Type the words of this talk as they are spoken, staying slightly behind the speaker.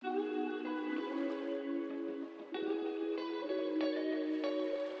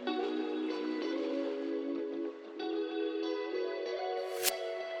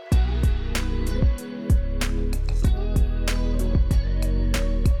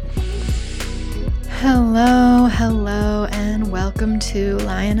Hello, and welcome to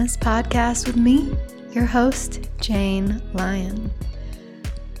Lioness Podcast with me, your host, Jane Lyon.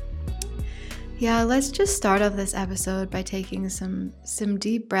 Yeah, let's just start off this episode by taking some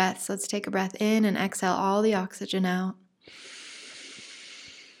deep breaths. Let's take a breath in and exhale all the oxygen out.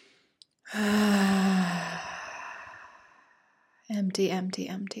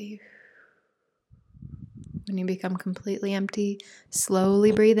 Empty. When you become completely empty,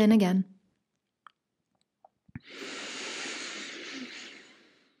 slowly breathe in again.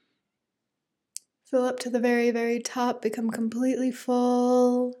 Fill up to the very, very top, become completely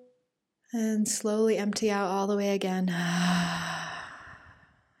full, and slowly empty out all the way again.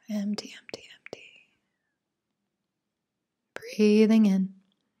 Empty. Breathing in.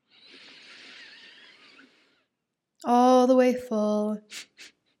 All the way full.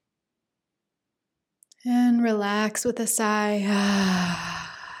 And relax with a sigh.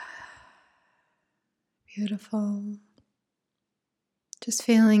 Beautiful. Just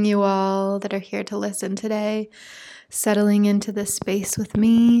feeling you all that are here to listen today, settling into this space with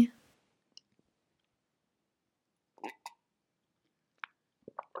me.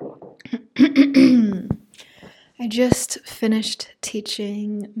 I just finished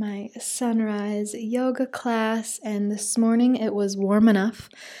teaching my sunrise yoga class, and this morning it was warm enough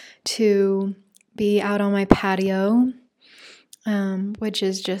to be out on my patio, which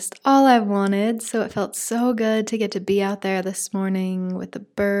is just all I've wanted. So it felt so good to get to be out there this morning with the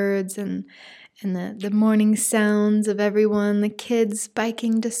birds and the morning sounds of everyone, the kids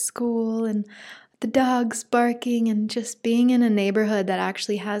biking to school and the dogs barking, and just being in a neighborhood that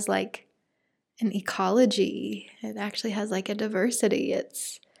actually has like an ecology. It actually has like a diversity.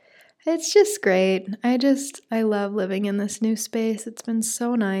 It's just great. I love living in this new space. It's been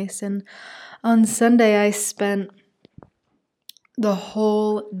so nice. And on Sunday, I spent the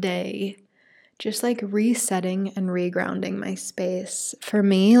whole day just like resetting and regrounding my space. For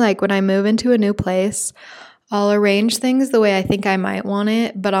me, like when I move into a new place, I'll arrange things the way I think I might want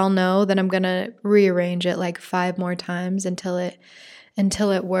it, but I'll know that I'm going to rearrange it like 5 more times until it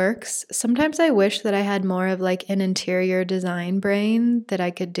works. Sometimes I wish that I had more of like an interior design brain, that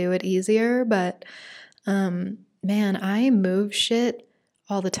I could do it easier, but man, I move shit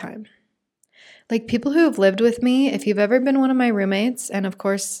all the time. Like people who have lived with me, if you've ever been one of my roommates, and of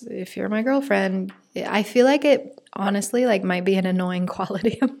course, if you're my girlfriend, I feel like it honestly like might be an annoying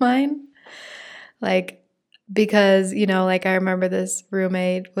quality of mine. Like, because, you know, like I remember this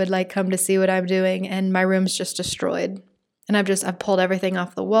roommate would like come to see what I'm doing and my room's just destroyed. And I've pulled everything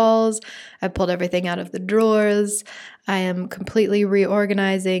off the walls. I've pulled everything out of the drawers. I am completely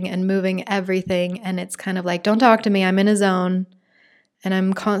reorganizing and moving everything. And it's kind of like, don't talk to me. I'm in a zone. And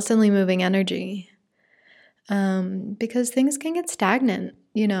I'm constantly moving energy. Because things can get stagnant,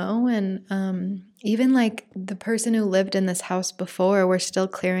 you know? And even like the person who lived in this house before, we're still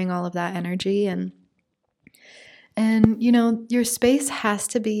clearing all of that energy. And you know, your space has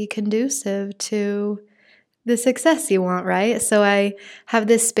to be conducive to the success you want, right? So I have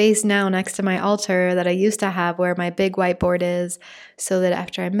this space now next to my altar that I used to have where my big whiteboard is, so that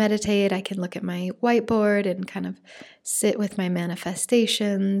after I meditate, I can look at my whiteboard and kind of sit with my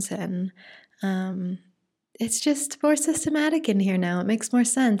manifestations. And it's just more systematic in here now. It makes more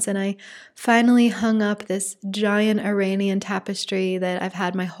sense. And I finally hung up this giant Iranian tapestry that I've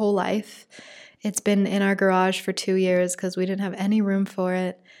had my whole life. It's been in our garage for 2 years because we didn't have any room for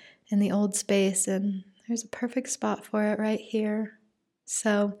it in the old space, and there's a perfect spot for it right here.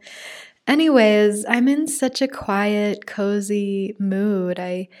 So anyways, I'm in such a quiet, cozy mood.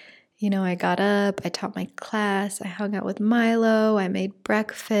 I got up, I taught my class, I hung out with Milo, I made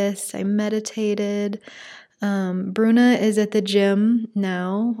breakfast, I meditated. Bruna is at the gym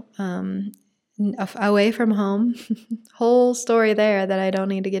now, away from home. Whole story there that I don't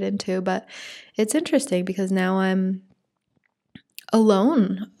need to get into, but it's interesting because now I'm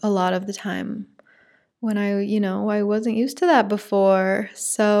alone a lot of the time, when I wasn't used to that before.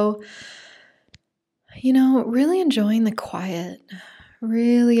 So, really enjoying the quiet,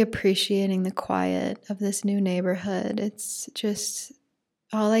 really appreciating the quiet of this new neighborhood. It's just,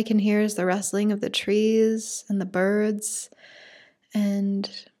 all I can hear is the rustling of the trees and the birds. And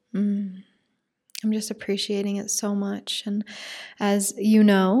I'm just appreciating it so much. And as you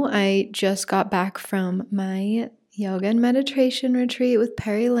know, I just got back from my yoga and meditation retreat with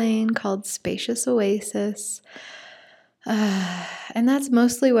Perry Lane called Spacious Oasis. And that's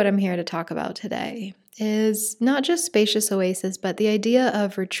mostly what I'm here to talk about today, is not just Spacious Oasis, but the idea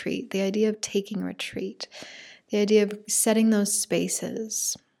of retreat, the idea of taking retreat, the idea of setting those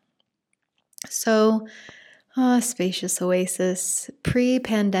spaces. So Spacious oasis,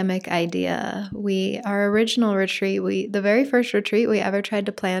 pre-pandemic idea. Our original retreat, the very first retreat we ever tried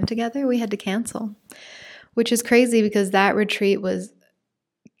to plan together, we had to cancel, which is crazy because that retreat was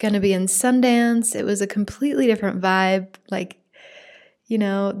going to be in Sundance. It was a completely different vibe.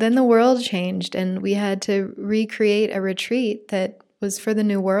 Then the world changed and we had to recreate a retreat that was for the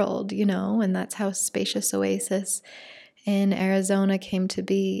new world, and that's how Spacious Oasis in Arizona came to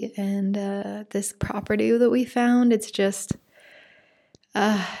be. And this property that we found, it's just,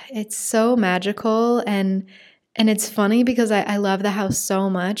 it's so magical. And it's funny because I love the house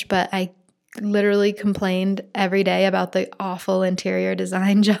so much, but I literally complained every day about the awful interior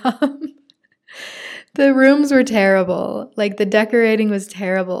design job. The rooms were terrible. Like the decorating was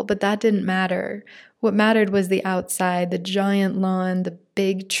terrible, but that didn't matter. What mattered was the outside, the giant lawn, the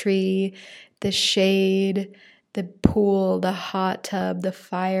big tree, the shade, the pool, the hot tub, the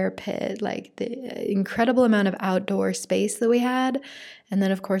fire pit, like the incredible amount of outdoor space that we had. And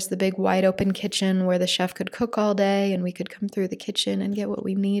then, of course, the big wide open kitchen where the chef could cook all day and we could come through the kitchen and get what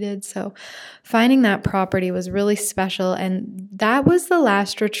we needed. So finding that property was really special. And that was the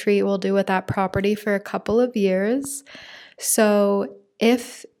last retreat we'll do with that property for a couple of years. So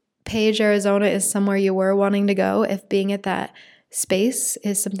if Page, Arizona is somewhere you were wanting to go, if being at that space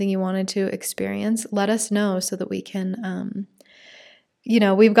is something you wanted to experience, let us know so that we can,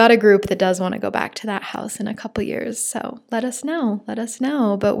 we've got a group that does want to go back to that house in a couple years. So let us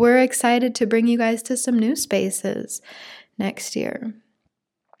know. But we're excited to bring you guys to some new spaces next year.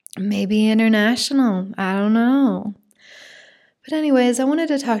 Maybe international. I don't know. But anyways, I wanted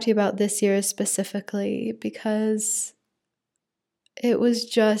to talk to you about this year specifically because it was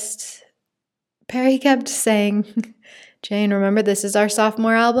just, Perry kept saying, Jane, remember, this is our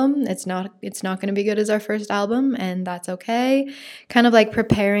sophomore album. It's not going to be good as our first album, and that's okay. Kind of like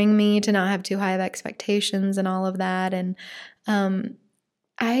preparing me to not have too high of expectations and all of that. And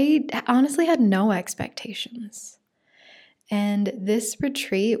I honestly had no expectations. And this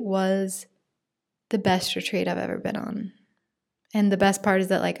retreat was the best retreat I've ever been on. And the best part is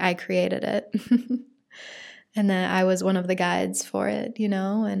that I created it. And that I was one of the guides for it,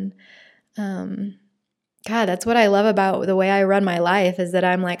 and God, that's what I love about the way I run my life is that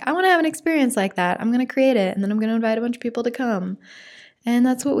I'm like, I want to have an experience like that. I'm going to create it, and then I'm going to invite a bunch of people to come. And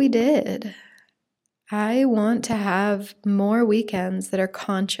that's what we did. I want to have more weekends that are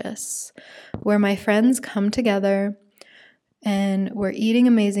conscious, where my friends come together and we're eating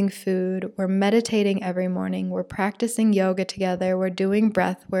amazing food, we're meditating every morning, we're practicing yoga together, we're doing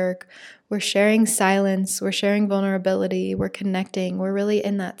breath work, we're sharing silence, we're sharing vulnerability, we're connecting, we're really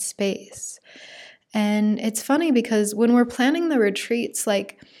in that space. And it's funny because when we're planning the retreats,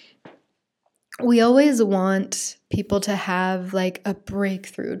 we always want people to have a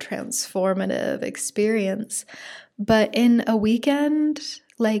breakthrough, transformative experience. But in a weekend,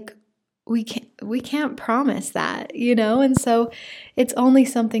 we can't promise that, And so it's only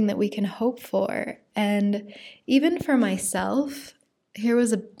something that we can hope for. And even for myself, here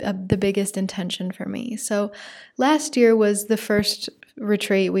was the biggest intention for me. So last year was the first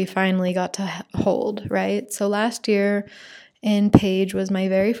retreat we finally got to hold, right? So last year in Page was my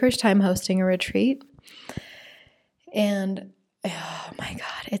very first time hosting a retreat. And oh my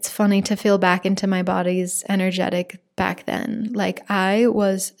God, it's funny to feel back into my body's energetic back then. I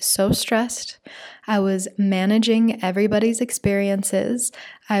was so stressed. I was managing everybody's experiences.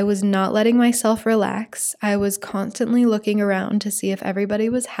 I was not letting myself relax. I was constantly looking around to see if everybody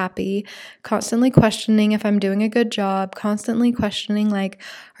was happy, constantly questioning if I'm doing a good job, constantly questioning,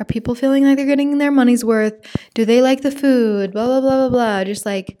 are people feeling like they're getting their money's worth? Do they like the food? Blah, blah, blah, blah, blah. Just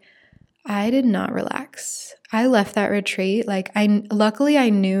I did not relax. I left that retreat. Luckily I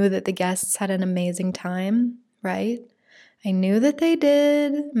knew that the guests had an amazing time, right? I knew that they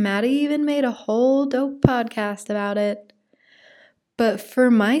did. Maddie even made a whole dope podcast about it. But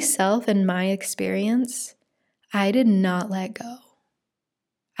for myself and my experience, I did not let go.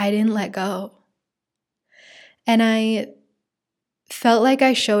 I didn't let go. And I felt like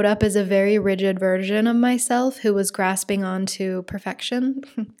I showed up as a very rigid version of myself who was grasping onto perfection.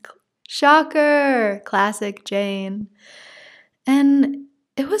 Shocker! Classic Jane. And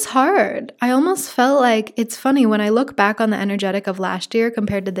it was hard. I almost felt it's funny when I look back on the energetic of last year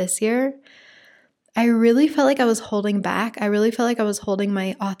compared to this year, I really felt like I was holding back. I really felt like I was holding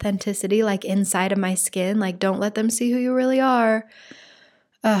my authenticity inside of my skin. Don't let them see who you really are,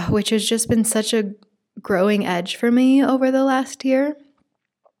 which has just been such a growing edge for me over the last year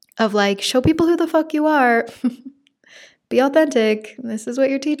of show people who the fuck you are. Be authentic. This is what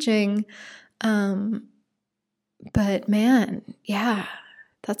you're teaching. But man, yeah,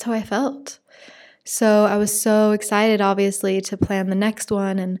 that's how I felt. So I was so excited, obviously, to plan the next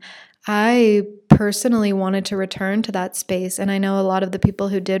one. And I personally wanted to return to that space. And I know a lot of the people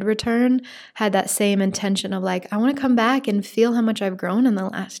who did return had that same intention of like, I want to come back and feel how much I've grown in the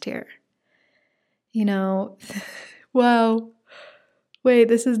last year. You know, wow. Wait,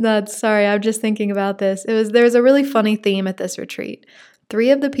 this is nuts. Sorry, I'm just thinking about this. There was a really funny theme at this retreat. 3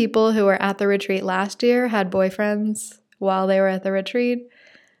 of the people who were at the retreat last year had boyfriends while they were at the retreat.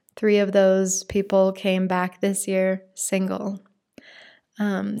 3 of those people came back this year single.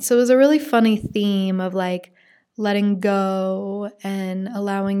 So it was a really funny theme of like letting go and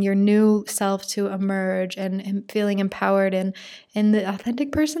allowing your new self to emerge and feeling empowered and the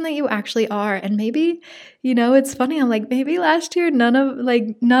authentic person that you actually are. And maybe, it's funny. I'm like, maybe last year, not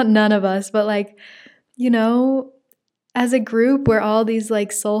none of us, but like, as a group, we're all these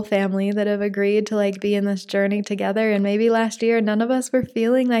like soul family that have agreed to like be in this journey together. And maybe last year, none of us were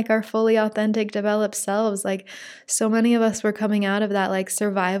feeling like our fully authentic, developed selves. Like so many of us were coming out of that like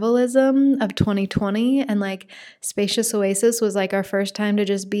survivalism of 2020, and like Spacious Oasis was like our first time to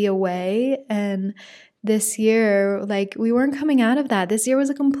just be away. And this year, like we weren't coming out of that. This year was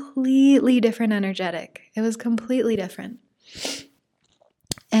a completely different energetic. It was completely different.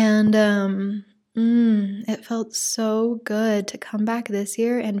 And, it felt so good to come back this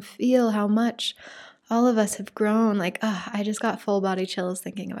year and feel how much all of us have grown. Like, I just got full body chills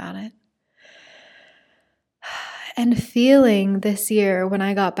thinking about it. And feeling this year when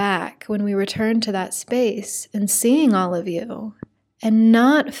I got back, when we returned to that space and seeing all of you and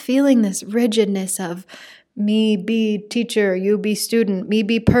not feeling this rigidness of me be teacher, you be student, me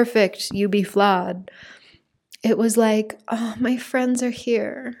be perfect, you be flawed. It was like, oh, my friends are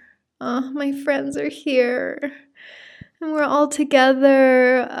here. Oh, my friends are here. And we're all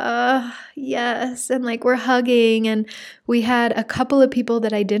together. Yes. And like we're hugging. And we had a couple of people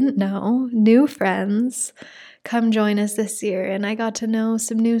that I didn't know, new friends, come join us this year. And I got to know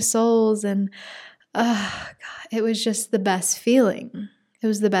some new souls. And God, it was just the best feeling. It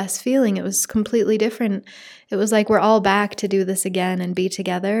was the best feeling. It was completely different. It was like we're all back to do this again and be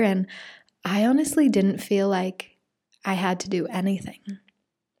together. And I honestly didn't feel like I had to do anything.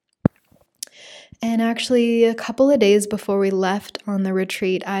 And actually, a couple of days before we left on the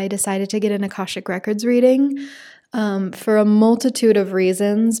retreat, I decided to get an Akashic Records reading for a multitude of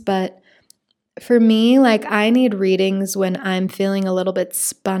reasons. But for me, like I need readings when I'm feeling a little bit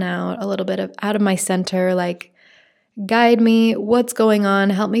spun out, a little bit out of my center, like guide me, what's going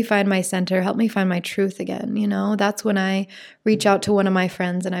on, help me find my center, help me find my truth again. That's when I reach out to one of my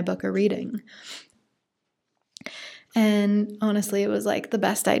friends and I book a reading. And honestly, it was like the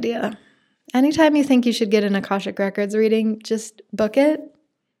best idea. Anytime you think you should get an Akashic Records reading, just book it.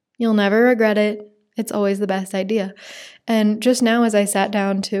 You'll never regret it. It's always the best idea. And just now, as I sat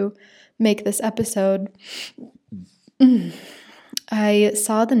down to make this episode, I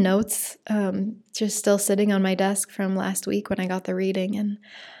saw the notes just still sitting on my desk from last week when I got the reading, and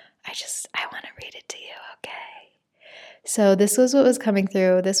I want to read it to you, okay? So this was what was coming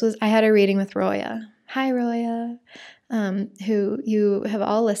through. I had a reading with Roya. Hi, Roya. Who you have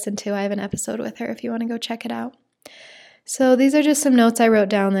all listened to. I have an episode with her if you want to go check it out. So these are just some notes I wrote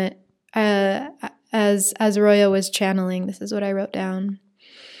down that as Roya was channeling, this is what I wrote down.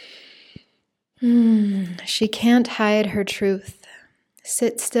 She can't hide her truth.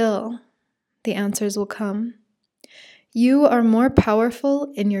 Sit still. The answers will come. You are more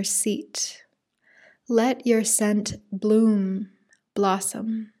powerful in your seat. Let your scent bloom,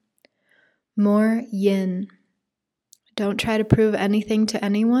 blossom. More yin. Don't try to prove anything to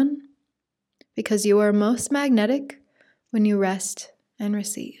anyone, because you are most magnetic when you rest and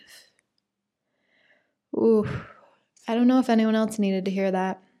receive. Ooh, I don't know if anyone else needed to hear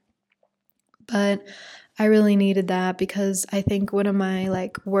that, but I really needed that because I think one of my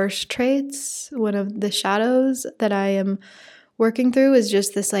like worst traits, one of the shadows that I am working through is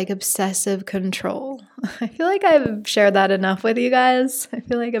just this like obsessive control. I feel like I've shared that enough with you guys. I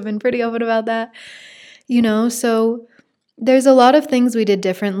feel like I've been pretty open about that, so there's a lot of things we did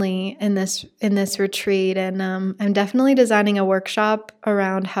differently in this retreat, and I'm definitely designing a workshop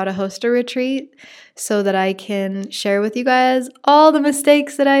around how to host a retreat so that I can share with you guys all the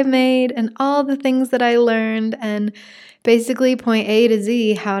mistakes that I made and all the things that I learned, and basically point A to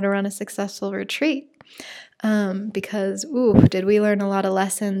Z how to run a successful retreat. Because did we learn a lot of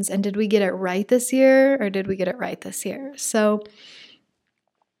lessons, and did we get it right this year, or did we get it right this year? So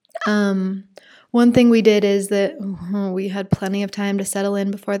one thing we did is that we had plenty of time to settle in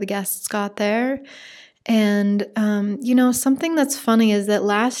before the guests got there. And, something that's funny is that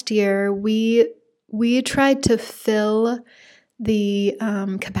last year we tried to fill the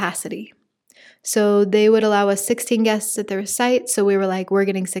capacity. So they would allow us 16 guests at their site. So we were like, we're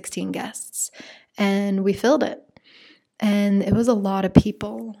getting 16 guests. And we filled it. And it was a lot of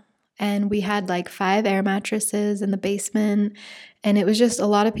people. And we had like 5 air mattresses in the basement. And it was just a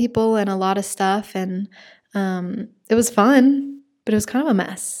lot of people and a lot of stuff. And it was fun, but it was kind of a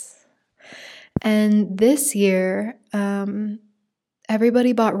mess. And this year,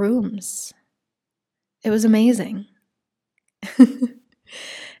 everybody bought rooms. It was amazing.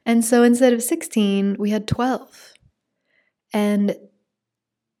 And so instead of 16, we had 12. And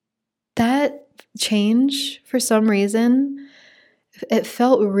that change, for some reason, it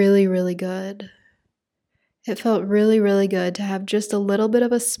felt really, really good. It felt really, really good to have just a little bit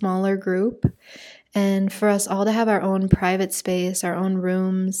of a smaller group and for us all to have our own private space, our own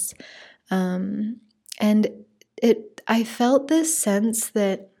rooms. And I felt this sense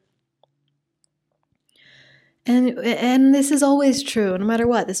that, and this is always true, no matter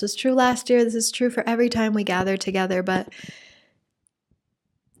what. This was true last year. This is true for every time we gather together. But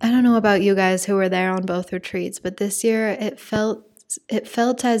I don't know about you guys who were there on both retreats, but this year it felt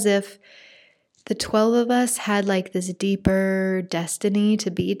as if the 12 of us had like this deeper destiny to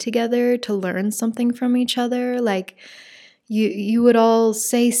be together, to learn something from each other. Like you would all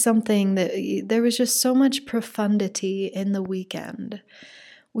say something that there was just so much profundity in the weekend.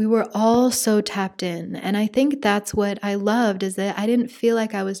 We were all so tapped in. And I think that's what I loved, is that I didn't feel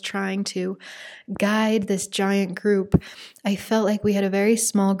like I was trying to guide this giant group. I felt like we had a very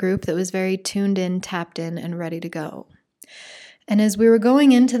small group that was very tuned in, tapped in, and ready to go. And as we were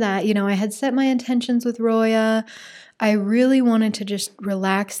going into that, I had set my intentions with Roya. I really wanted to just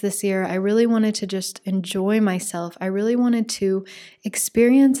relax this year. I really wanted to just enjoy myself. I really wanted to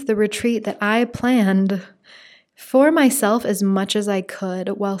experience the retreat that I planned for myself as much as I could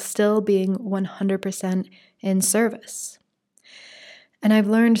while still being 100% in service. And I've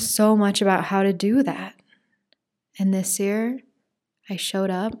learned so much about how to do that. And this year, I showed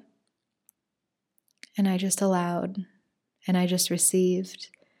up and I just allowed and I just received.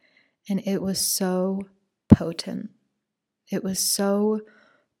 And it was so potent. It was so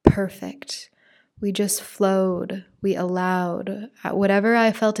perfect. We just flowed. We allowed. Whatever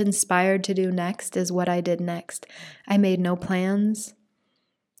I felt inspired to do next is what I did next. I made no plans.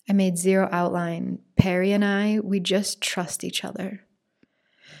 I made zero outline. Perry and I, we just trust each other.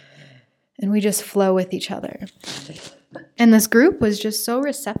 And we just flow with each other. And this group was just so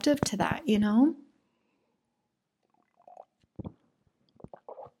receptive to that, And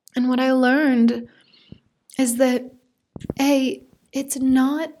what I learned is that, it's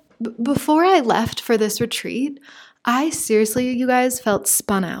not... Before I left for this retreat, I seriously, you guys, felt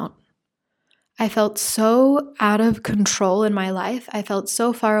spun out. I felt so out of control in my life. I felt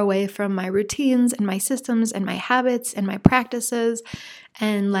so far away from my routines and my systems and my habits and my practices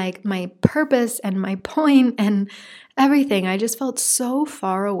and like my purpose and my point and everything. I just felt so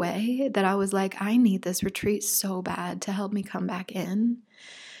far away that I was like, I need this retreat so bad to help me come back in.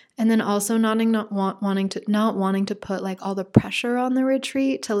 And then also not wanting to put like all the pressure on the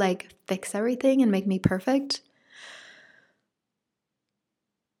retreat to like fix everything and make me perfect.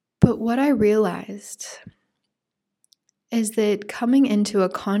 But what I realized is that coming into a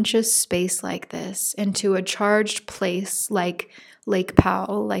conscious space like this, into a charged place like Lake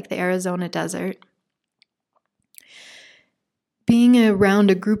Powell, like the Arizona desert, being around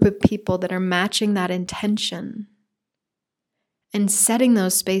a group of people that are matching that intention, and setting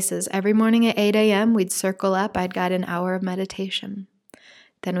those spaces. Every morning at 8 a.m., we'd circle up. I'd guide an hour of meditation.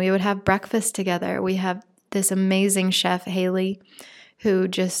 Then we would have breakfast together. We have this amazing chef, Haley, who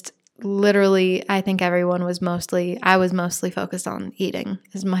just literally, I think I was mostly focused on eating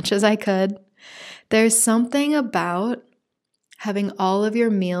as much as I could. There's something about having all of your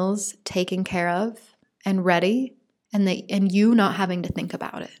meals taken care of and ready, and you not having to think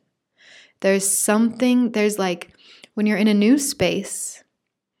about it. There's like, when you're in a new space,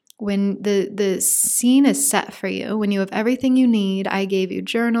 when the scene is set for you, when you have everything you need. I gave you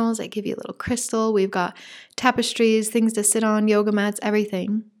journals, I gave you a little crystal, we've got tapestries, things to sit on, yoga mats,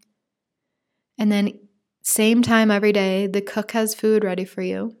 everything. And then same time every day, the cook has food ready for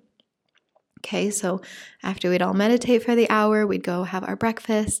you. Okay, so after we'd all meditate for the hour, we'd go have our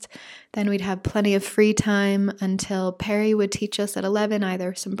breakfast. Then we'd have plenty of free time until Perry would teach us at 11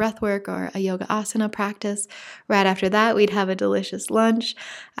 either some breath work or a yoga asana practice. Right after that, we'd have a delicious lunch.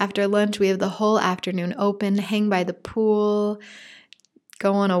 After lunch, we have the whole afternoon open, hang by the pool,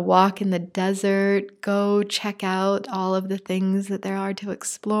 go on a walk in the desert, go check out all of the things that there are to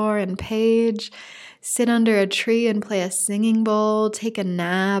explore in Page, sit under a tree and play a singing bowl, take a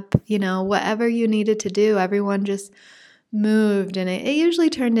nap, whatever you needed to do. Everyone just moved, and it usually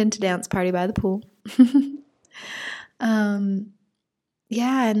turned into dance party by the pool.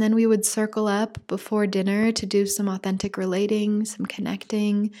 Yeah, and then we would circle up before dinner to do some authentic relating, some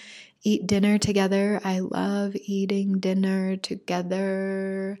connecting, eat dinner together. I love eating dinner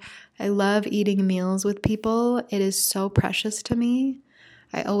together. I love eating meals with people. It is so precious to me.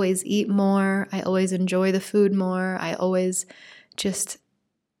 I always eat more. I always enjoy the food more. It just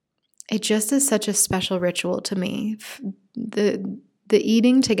is such a special ritual to me. The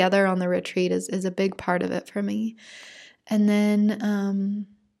eating together on the retreat is a big part of it for me. And then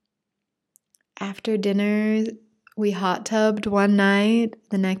after dinner, we hot tubbed one night.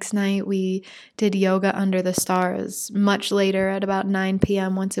 The next night, we did yoga under the stars. Much later, at about 9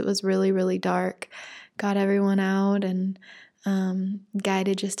 p.m., once it was really, really dark, got everyone out and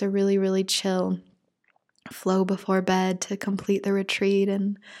guided just a really, really chill flow before bed to complete the retreat.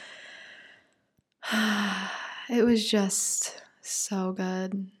 And it was just so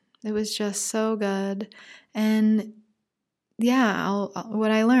good. It was just so good. And yeah,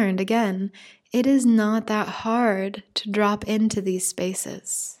 what I learned again, it is not that hard to drop into these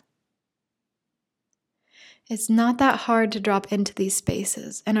spaces. It's not that hard to drop into these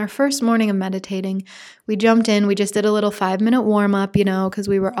spaces. And our first morning of meditating, we jumped in, we just did a little 5-minute warm up, because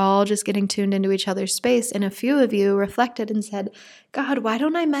we were all just getting tuned into each other's space. And a few of you reflected and said, God, why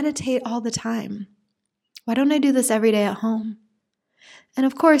don't I meditate all the time? Why don't I do this every day at home? And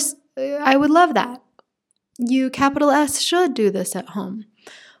of course, I would love that. You, capital S, should do this at home.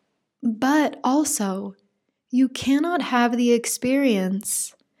 But also, you cannot have the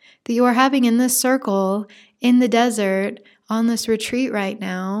experience that you are having in this circle, in the desert, on this retreat right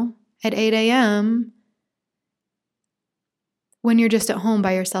now, at 8 a.m., when you're just at home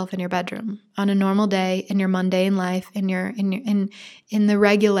by yourself in your bedroom, on a normal day, in your mundane life, in the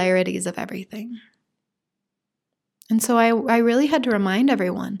regularities of everything. And so I really had to remind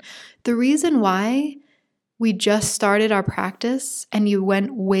everyone, the reason why we just started our practice and you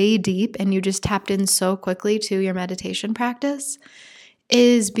went way deep and you just tapped in so quickly to your meditation practice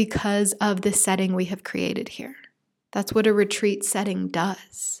is because of the setting we have created here. That's what a retreat setting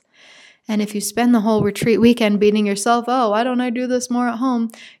does. And if you spend the whole retreat weekend beating yourself, oh, why don't I do this more at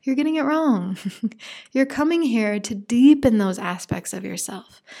home? You're getting it wrong. You're coming here to deepen those aspects of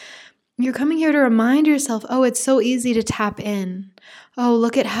yourself. You're coming here to remind yourself, oh, it's so easy to tap in. Oh,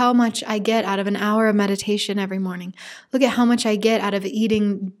 look at how much I get out of an hour of meditation every morning. Look at how much I get out of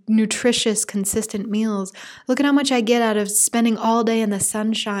eating nutritious, consistent meals. Look at how much I get out of spending all day in the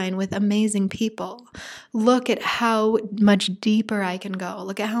sunshine with amazing people. Look at how much deeper I can go.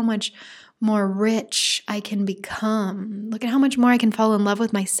 Look at how much more rich I can become. Look at how much more I can fall in love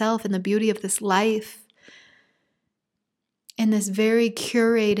with myself and the beauty of this life. In this very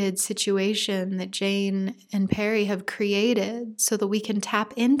curated situation that Jane and Perry have created so that we can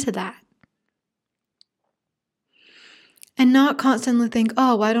tap into that. And not constantly think,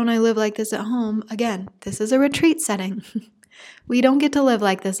 oh, why don't I live like this at home? Again, this is a retreat setting. We don't get to live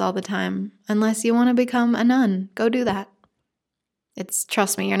like this all the time unless you want to become a nun. Go do that.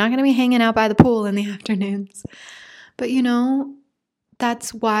 Trust me, you're not going to be hanging out by the pool in the afternoons. But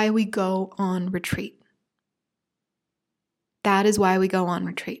that's why we go on retreat. That is why we go on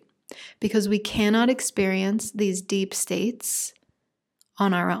retreat, because we cannot experience these deep states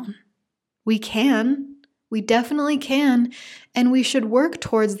on our own. We definitely can, and we should work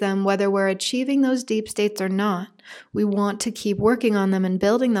towards them whether we're achieving those deep states or not. We want to keep working on them and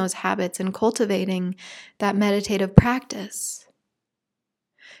building those habits and cultivating that meditative practice.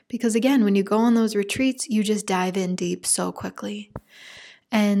 Because again, when you go on those retreats, you just dive in deep so quickly.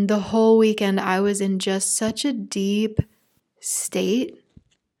 And the whole weekend, I was in just such a deep state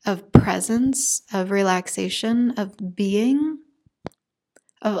of presence, of relaxation, of being,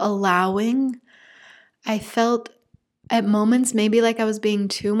 of allowing. I felt at moments maybe like I was being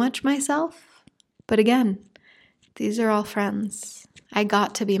too much myself. But again, these are all friends. I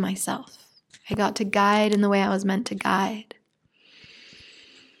got to be myself. I got to guide in the way I was meant to guide.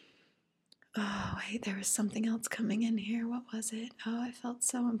 Oh, wait, there was something else coming in here. What was it? Oh, I felt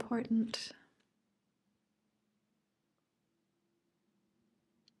so important.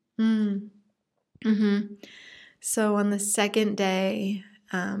 So on the second day,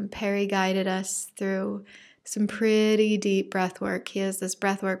 Perry guided us through some pretty deep breath work. He has this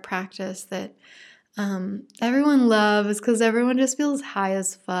breath work practice that everyone loves because everyone just feels high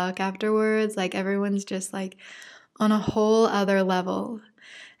as fuck afterwards. Like everyone's just like on a whole other level.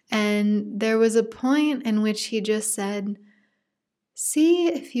 And there was a point in which he just said, see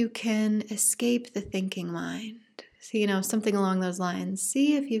if you can escape the thinking mind. So, something along those lines.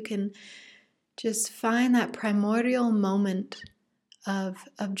 See if you can Just find that primordial moment of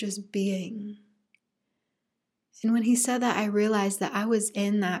just being. And when he said that, I realized that I was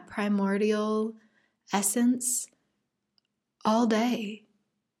in that primordial essence all day,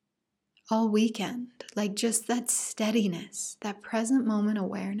 all weekend. Like just that steadiness, that present moment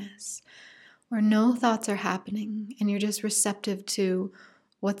awareness, where no thoughts are happening and you're just receptive to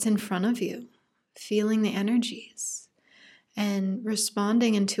what's in front of you, feeling the energies and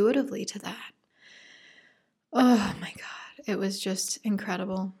responding intuitively to that. Oh my God, it was just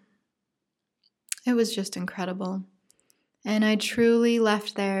incredible. It was just incredible. And I truly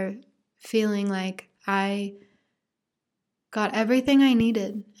left there feeling like I got everything I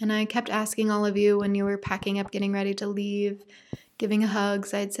needed. And I kept asking all of you when you were packing up, getting ready to leave, giving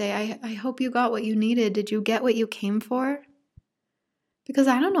hugs, I'd say, I hope you got what you needed. Did you get what you came for? Because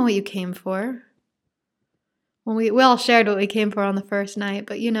I don't know what you came for. Well, we all shared what we came for on the first night,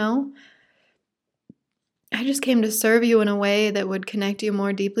 but I just came to serve you in a way that would connect you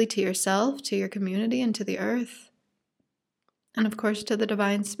more deeply to yourself, to your community, and to the earth. And of course, to the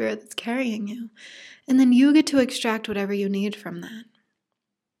divine spirit that's carrying you. And then you get to extract whatever you need from that.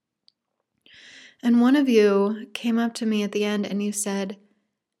 And one of you came up to me at the end and you said,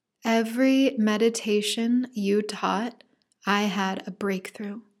 every meditation you taught, I had a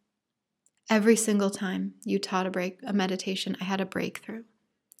breakthrough. Every single time you taught a meditation, I had a breakthrough.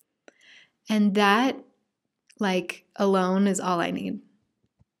 And that, alone is all I need.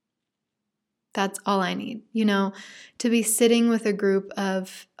 That's all I need. To be sitting with a group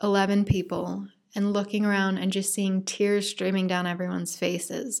of 11 people and looking around and just seeing tears streaming down everyone's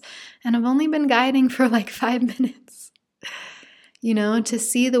faces. And I've only been guiding for 5 minutes. To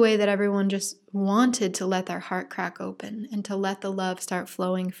see the way that everyone just wanted to let their heart crack open and to let the love start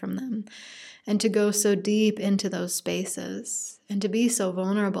flowing from them and to go so deep into those spaces and to be so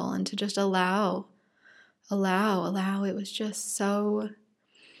vulnerable and to just allow. It was just so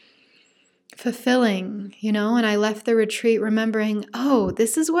fulfilling, and I left the retreat remembering, oh,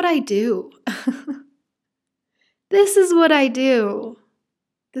 this is what I do. This is what I do.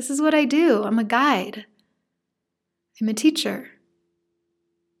 This is what I do. I'm a guide. I'm a teacher.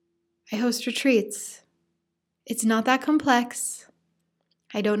 I host retreats. It's not that complex.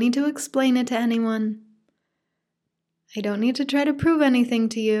 I don't need to explain it to anyone. I don't need to try to prove anything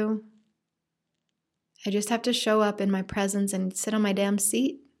to you. I just have to show up in my presence and sit on my damn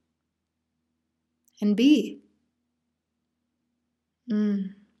seat and be.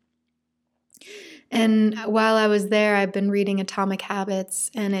 And while I was there, I've been reading Atomic Habits,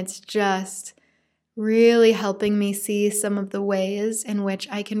 and it's just really helping me see some of the ways in which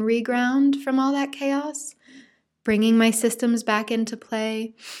I can reground from all that chaos, bringing my systems back into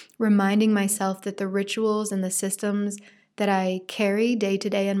play, reminding myself that the rituals and the systems that I carry day to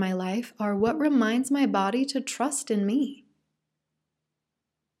day in my life are what reminds my body to trust in me,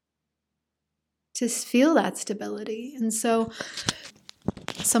 to feel that stability. And so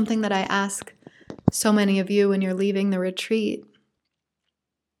something that I ask so many of you when you're leaving the retreat,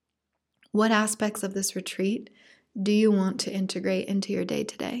 what aspects of this retreat do you want to integrate into your day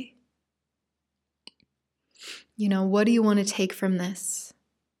to day? What do you want to take from this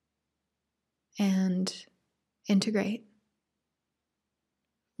and integrate?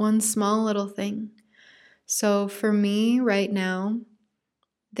 One small little thing. So for me right now,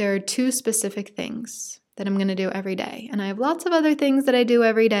 there are 2 specific things that I'm going to do every day. And I have lots of other things that I do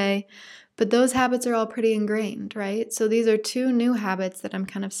every day, but those habits are all pretty ingrained, right? So these are 2 new habits that I'm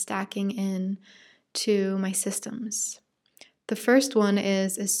kind of stacking in to my systems. The first one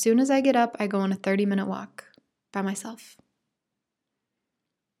is, as soon as I get up, I go on a 30-minute walk by myself.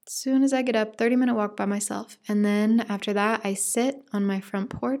 As soon as I get up, 30-minute walk by myself. And then after that, I sit on my front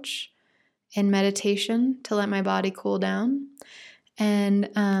porch in meditation to let my body cool down. And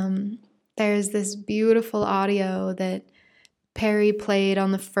there's this beautiful audio that Perry played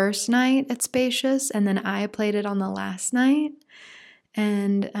on the first night at Spacious, and then I played it on the last night.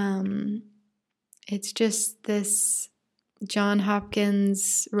 And it's just this John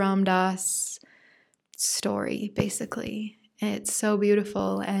Hopkins Ram Dass story, basically. It's so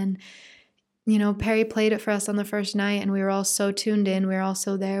beautiful. And, Perry played it for us on the first night, and we were all so tuned in. We were all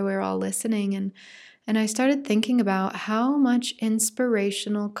so there. We were all listening. And I started thinking about how much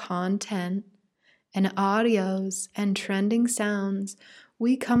inspirational content and audios and trending sounds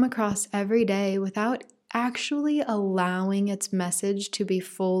we come across every day without actually allowing its message to be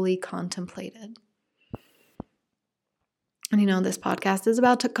fully contemplated. And this podcast is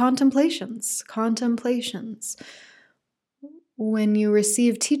about contemplations. When you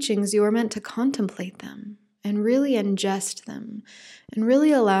receive teachings, you are meant to contemplate them and really ingest them and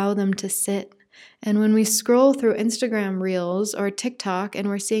really allow them to sit And when we scroll through Instagram Reels or TikTok and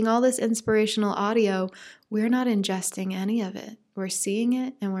we're seeing all this inspirational audio, we're not ingesting any of it. We're seeing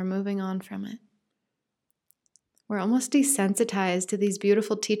it and we're moving on from it. We're almost desensitized to these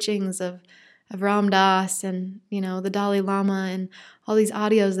beautiful teachings of Ram Dass and, the Dalai Lama and all these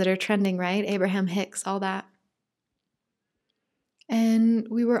audios that are trending, right? Abraham Hicks, all that. And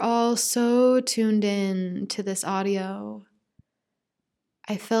we were all so tuned in to this audio.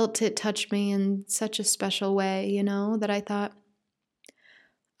 I felt it touch me in such a special way, that I thought,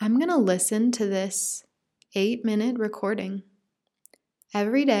 I'm going to listen to this 8-minute recording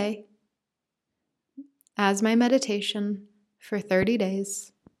every day as my meditation for 30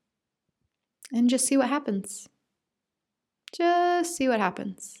 days and just see what happens. Just see what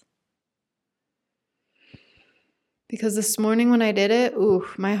happens. Because this morning when I did it,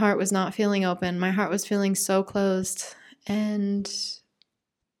 my heart was not feeling open. My heart was feeling so closed. And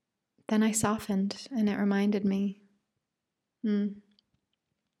then I softened and it reminded me.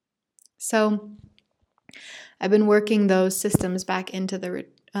 So I've been working those systems back into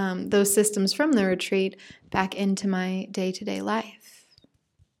those systems from the retreat back into my day-to-day life.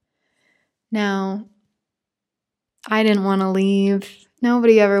 Now, I didn't want to leave.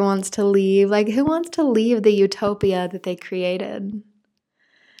 Nobody ever wants to leave. Like, who wants to leave the utopia that they created?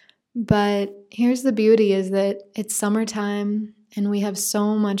 But here's the beauty is that it's summertime and we have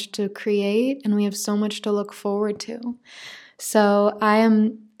so much to create and we have so much to look forward to. So I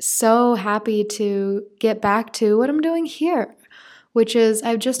am so happy to get back to what I'm doing here, which is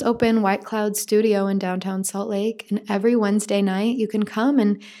I've just opened White Cloud Studio in downtown Salt Lake, and every Wednesday night you can come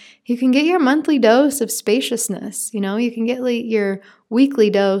and you can get your monthly dose of spaciousness. You can get your weekly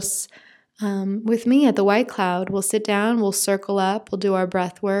dose with me at the White Cloud. We'll sit down, we'll circle up, we'll do our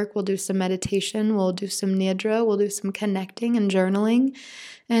breath work, we'll do some meditation, we'll do some nidra, we'll do some connecting and journaling.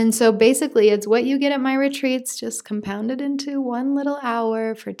 And so basically it's what you get at my retreats, just compounded into one little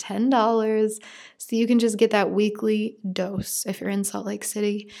hour for $10. So you can just get that weekly dose if you're in Salt Lake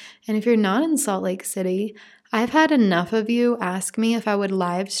City. And if you're not in Salt Lake City, I've had enough of you ask me if I would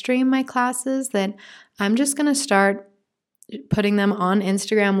live stream my classes that I'm just going to start putting them on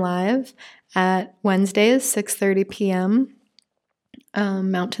Instagram Live at Wednesdays, 6:30 p.m.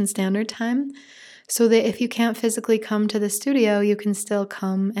 Mountain Standard Time, so that if you can't physically come to the studio, you can still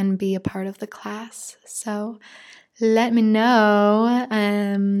come and be a part of the class. So let me know.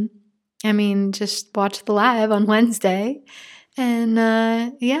 Just watch the live on Wednesday. And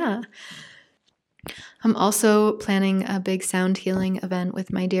yeah. I'm also planning a big sound healing event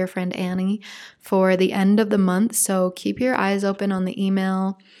with my dear friend Annie for the end of the month. So keep your eyes open on the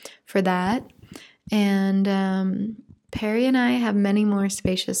email for that. And Perry and I have many more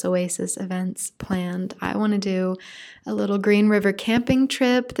Spacious Oasis events planned. I want to do a little Green River camping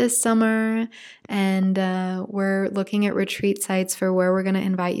trip this summer, and we're looking at retreat sites for where we're going to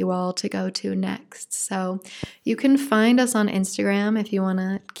invite you all to go to next. So you can find us on Instagram if you want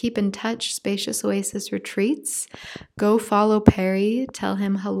to keep in touch, Spacious Oasis Retreats. Go follow Perry, tell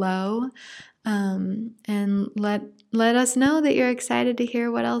him hello, and let us know that you're excited to hear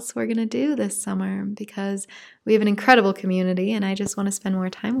what else we're going to do this summer, because we have an incredible community and I just want to spend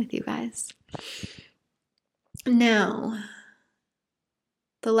more time with you guys. Now,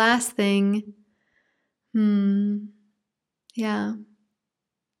 the last thing, is there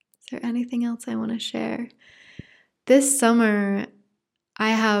anything else I want to share? This summer, I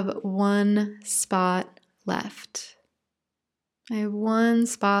have one spot left. I have one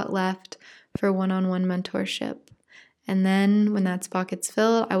spot left for one-on-one mentorship. And then when that spot gets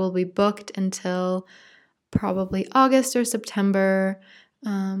filled, I will be booked until probably August or September.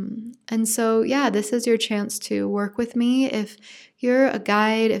 And so, this is your chance to work with me. If you're a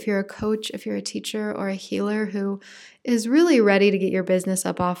guide, if you're a coach, if you're a teacher or a healer who is really ready to get your business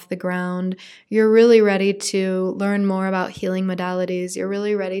up off the ground, you're really ready to learn more about healing modalities, you're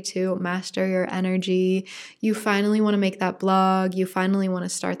really ready to master your energy, you finally want to make that blog, you finally want to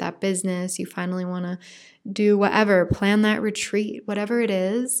start that business, you finally want to do whatever, plan that retreat, whatever it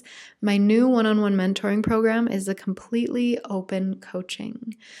is, my new one-on-one mentoring program is a completely open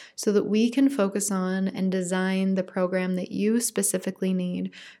coaching so that we can focus on and design the program that you specifically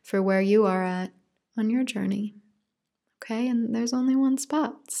need for where you are at on your journey. Okay, and there's only one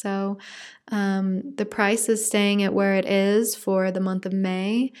spot. So the price is staying at where it is for the month of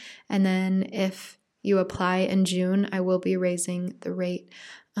May. And then if you apply in June, I will be raising the rate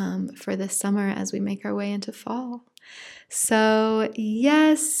for this summer as we make our way into fall. So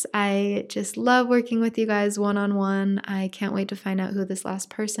yes, I just love working with you guys one-on-one. I can't wait to find out who this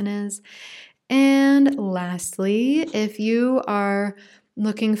last person is. And lastly, if you are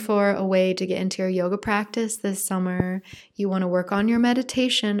looking for a way to get into your yoga practice this summer, you want to work on your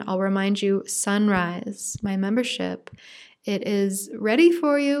meditation, I'll remind you, Sunrise, my membership, it is ready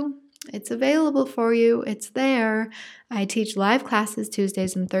for you. It's available for you. It's there. I teach live classes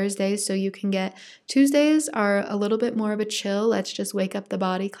Tuesdays and Thursdays, so you can get Tuesdays are a little bit more of a chill, let's just wake up the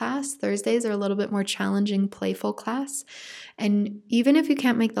body class. Thursdays are a little bit more challenging, playful class. And even if you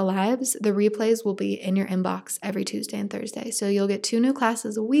can't make the lives, the replays will be in your inbox every Tuesday and Thursday. So you'll get 2 new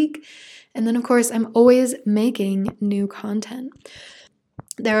classes a week. And then, of course, I'm always making new content.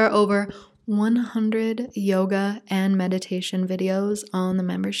 There are over 100 yoga and meditation videos on the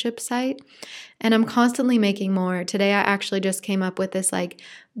membership site, and I'm constantly making more. Today I actually just came up with this like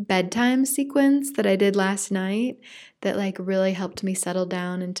bedtime sequence that I did last night that like really helped me settle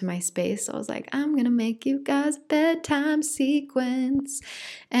down into my space. So I was like, I'm gonna make you guys a bedtime sequence.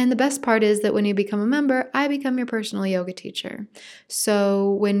 And the best part is that when you become a member, I become your personal yoga teacher.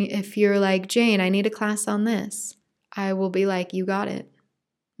 So if you're like, Jane, I need a class on this, I will be like, you got it.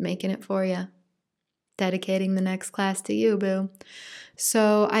 Making it for you, dedicating the next class to you, boo.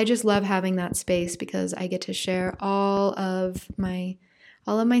 So I just love having that space because I get to share all of my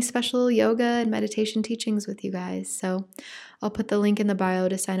special yoga and meditation teachings with you guys. So I'll put the link in the bio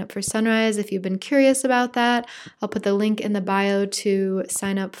to sign up for Sunrise if you've been curious about that. I'll put the link in the bio to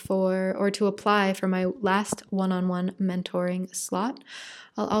sign up for or to apply for my last one-on-one mentoring slot.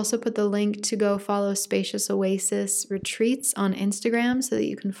 I'll also put the link to go follow Spacious Oasis Retreats on Instagram so that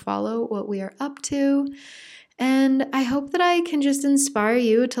you can follow what we are up to. And I hope that I can just inspire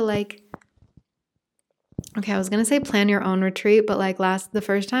you to I was going to say plan your own retreat, but the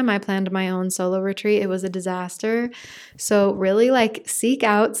first time I planned my own solo retreat, it was a disaster. So really seek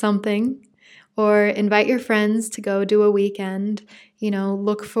out something or invite your friends to go do a weekend.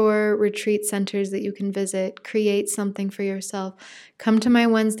 Look for retreat centers that you can visit, create something for yourself. Come to my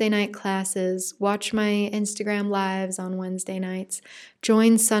Wednesday night classes, watch my Instagram lives on Wednesday nights,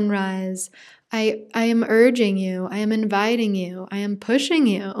 join Sunrise. I am urging you, I am inviting you, I am pushing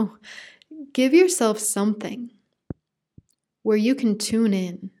you. Give yourself something where you can tune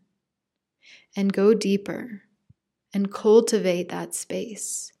in and go deeper and cultivate that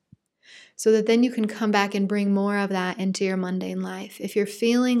space so that then you can come back and bring more of that into your mundane life. If you're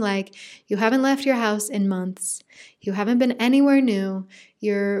feeling like you haven't left your house in months, you haven't been anywhere new,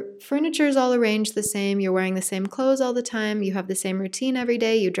 your furniture is all arranged the same, you're wearing the same clothes all the time, you have the same routine every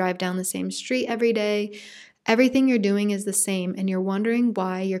day, you drive down the same street every day, everything you're doing is the same, and you're wondering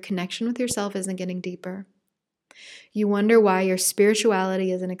why your connection with yourself isn't getting deeper. You wonder why your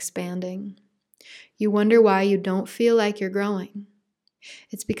spirituality isn't expanding. You wonder why you don't feel like you're growing.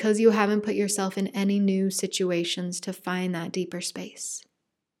 It's because you haven't put yourself in any new situations to find that deeper space.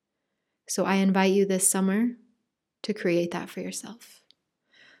 So I invite you this summer to create that for yourself.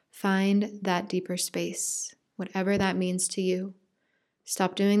 Find that deeper space, whatever that means to you.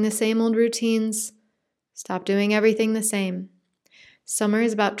 Stop doing the same old routines. Stop doing everything the same. Summer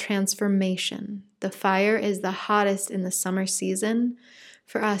is about transformation. The fire is the hottest in the summer season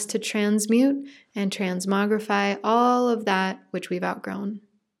for us to transmute and transmogrify all of that which we've outgrown.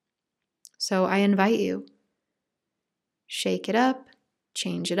 So I invite you, shake it up,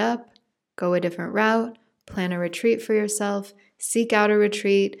 change it up, go a different route, plan a retreat for yourself, seek out a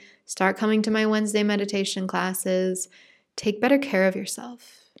retreat, start coming to my Wednesday meditation classes, take better care of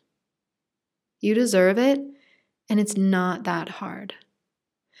yourself. You deserve it, and it's not that hard.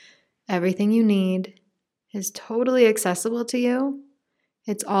 Everything you need is totally accessible to you.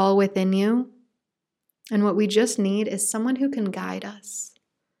 It's all within you. And what we just need is someone who can guide us.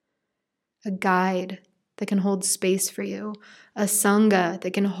 A guide that can hold space for you. A sangha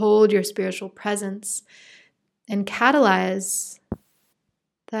that can hold your spiritual presence and catalyze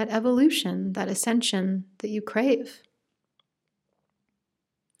that evolution, that ascension that you crave.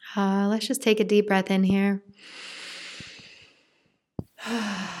 Let's just take a deep breath in here.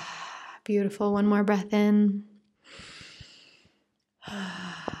 Beautiful. One more breath in.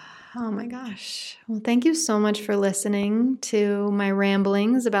 Oh my gosh. Well, thank you so much for listening to my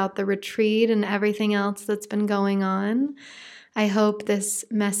ramblings about the retreat and everything else that's been going on. I hope this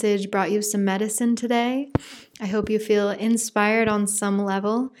message brought you some medicine today. I hope you feel inspired on some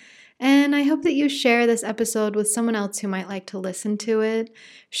level. And I hope that you share this episode with someone else who might like to listen to it.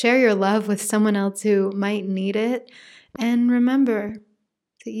 Share your love with someone else who might need it. And remember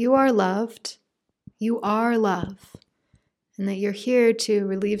that you are loved. You are love. And that you're here to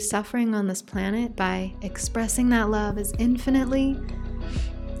relieve suffering on this planet by expressing that love as infinitely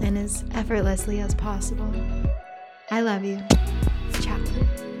and as effortlessly as possible. I love you. Ciao.